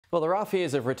Well, there are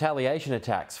fears of retaliation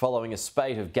attacks following a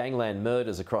spate of gangland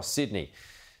murders across Sydney.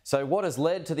 So what has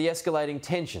led to the escalating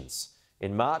tensions?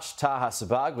 In March, Taha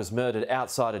Sabag was murdered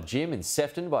outside a gym in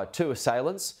Sefton by two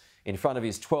assailants in front of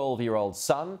his 12-year-old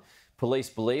son. Police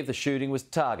believe the shooting was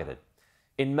targeted.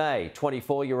 In May,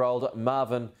 24-year-old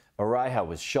Marvin Oreja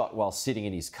was shot while sitting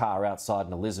in his car outside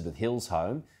an Elizabeth Hills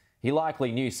home. He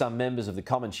likely knew some members of the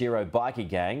Comanchero bikie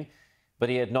gang, but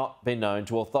he had not been known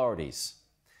to authorities.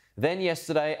 Then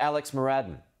yesterday, Alen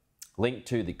Moradian, linked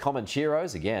to the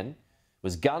Comancheros again,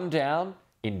 was gunned down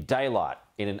in daylight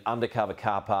in an undercover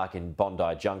car park in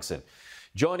Bondi Junction.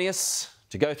 Joining us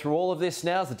to go through all of this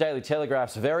now is the Daily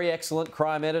Telegraph's very excellent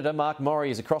crime editor, Mark Morri,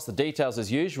 is across the details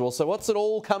as usual. So what's it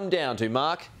all come down to,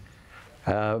 Mark?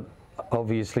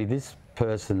 Obviously, this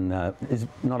person is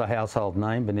not a household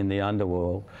name, but in the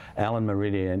underworld, Alen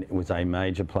Moradian was a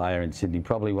major player in Sydney,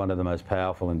 probably one of the most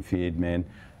powerful and feared men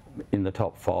in the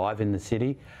top 5 in the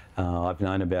city. I've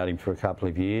known about him for a couple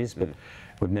of years, but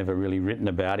we've never really written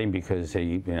about him because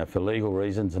he, for legal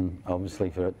reasons and obviously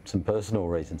for some personal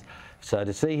reasons. So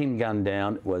to see him gunned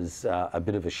down was a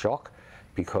bit of a shock,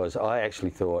 because I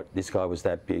actually thought this guy was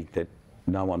that big that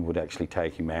no one would actually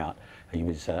take him out. He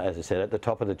was, as I said, at the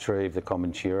top of the tree of the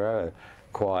Comanchero,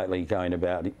 quietly going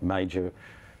about major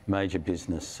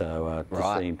business. So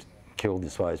to see him killed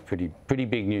this way is pretty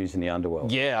big news in the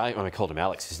underworld. Yeah, I called him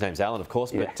Alex. His name's Alan, of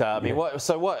course. But I mean,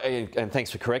 and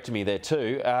thanks for correcting me there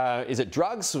too. Is it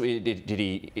drugs?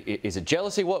 Is it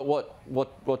jealousy? What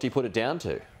do you put it down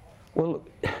to? Well,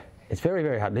 it's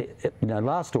very hard.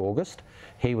 Last August,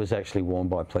 he was actually warned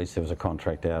by police there was a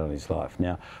contract out on his life.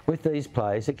 Now, with these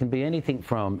players, it can be anything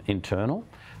from internal.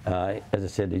 As I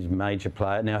said, he's a major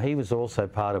player. Now, he was also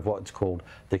part of what's called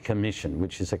the Commission,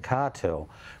 which is a cartel,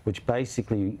 which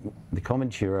basically the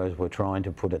Comancheros were trying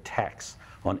to put a tax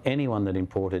on anyone that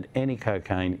imported any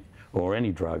cocaine or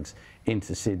any drugs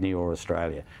into Sydney or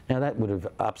Australia. Now, that would have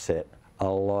upset a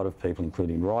lot of people,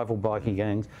 including rival bikie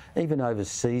gangs, even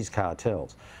overseas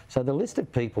cartels. So the list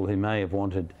of people who may have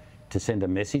wanted to send a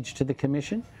message to the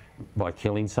Commission by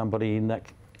killing somebody in that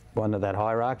one of that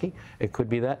hierarchy, it could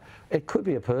be that. It could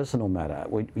be a personal matter.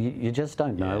 You just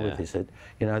don't know with this.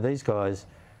 These guys,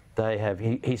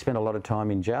 he spent a lot of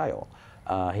time in jail.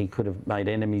 He could have made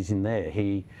enemies in there.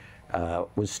 He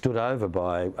was stood over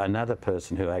by another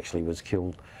person who actually was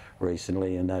killed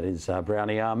recently, and that is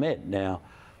Brownie Ahmed. Now,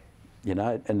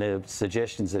 and there are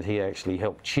suggestions that he actually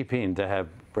helped chip in to have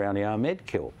Brownie Ahmed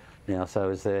killed. Now, so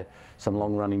is there some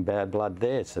long-running bad blood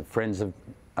there? So friends of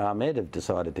Ahmed have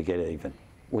decided to get even.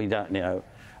 We don't know.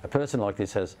 A person like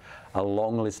this has a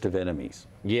long list of enemies.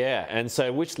 Yeah, and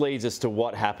so which leads us to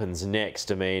what happens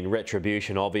next. I mean,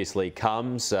 retribution obviously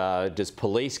comes. Does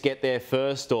police get there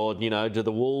first, or, do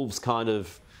the wolves kind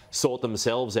of sort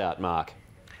themselves out, Mark?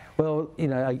 Well,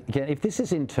 again, if this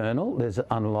is internal, there's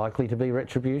unlikely to be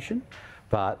retribution.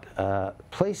 But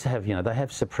police have, they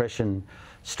have suppression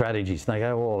strategies. They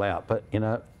go all out. But,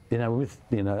 with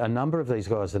a number of these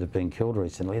guys that have been killed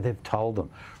recently, they've told them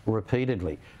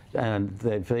repeatedly, and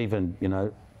they've even,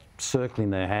 circling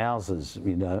their houses,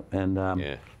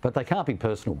 but they can't be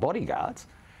personal bodyguards.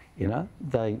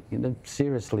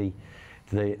 Seriously,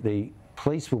 the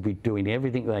police will be doing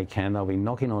everything they can. They'll be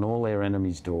knocking on all their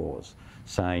enemies' doors,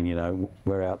 saying,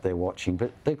 we're out there watching.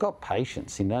 But they've got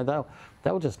patience.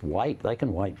 They'll just wait. They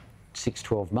can wait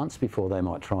 6-12 months before they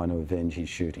might try and avenge his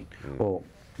shooting. Or,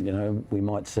 we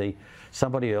might see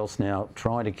somebody else now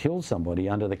trying to kill somebody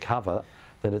under the cover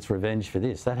that it's revenge for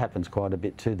this. That happens quite a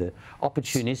bit too. The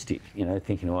opportunistic,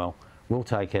 thinking, well, we'll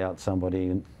take out somebody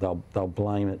and they'll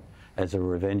blame it as a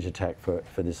revenge attack for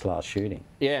this last shooting.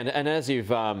 Yeah, and as you've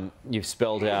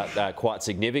spelled out quite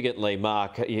significantly,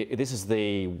 Mark, this is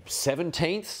the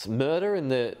 17th murder in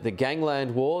the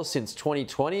gangland wars since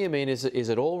 2020. I mean, is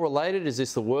it all related? Is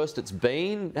this the worst it's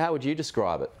been? How would you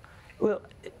describe it? Well,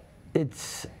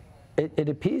 it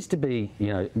appears to be,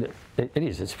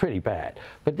 it's pretty bad.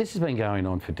 But this has been going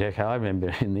on for decades. I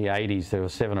remember in the 80s there were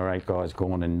 7 or 8 guys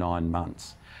gone in 9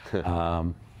 months.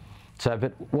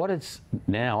 But what it's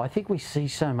now, I think we see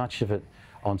so much of it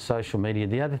on social media.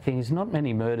 The other thing is not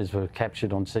many murders were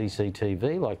captured on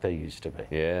CCTV like they used to be.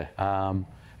 Yeah.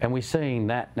 And we're seeing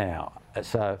that now.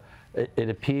 So it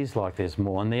appears like there's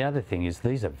more. And the other thing is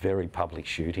these are very public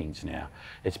shootings now.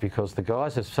 It's because the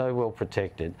guys are so well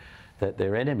protected that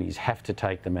their enemies have to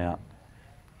take them out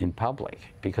in public,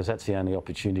 because that's the only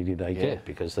opportunity they get,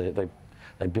 because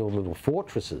they build little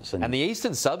fortresses. And the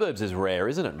eastern suburbs is rare,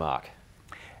 isn't it, Mark?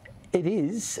 It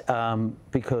is,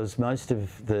 because most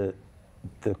of the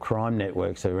crime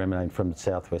networks are emanating from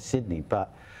southwest Sydney,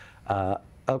 but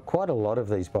quite a lot of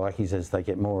these bikies, as they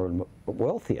get more and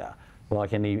wealthier,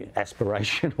 like any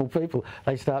aspirational people,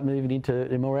 they start moving into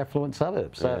the more affluent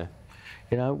suburbs. So,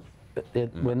 you know,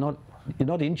 you're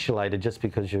not insulated just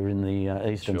because you're in the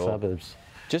eastern suburbs.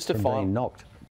 Just a from being knocked.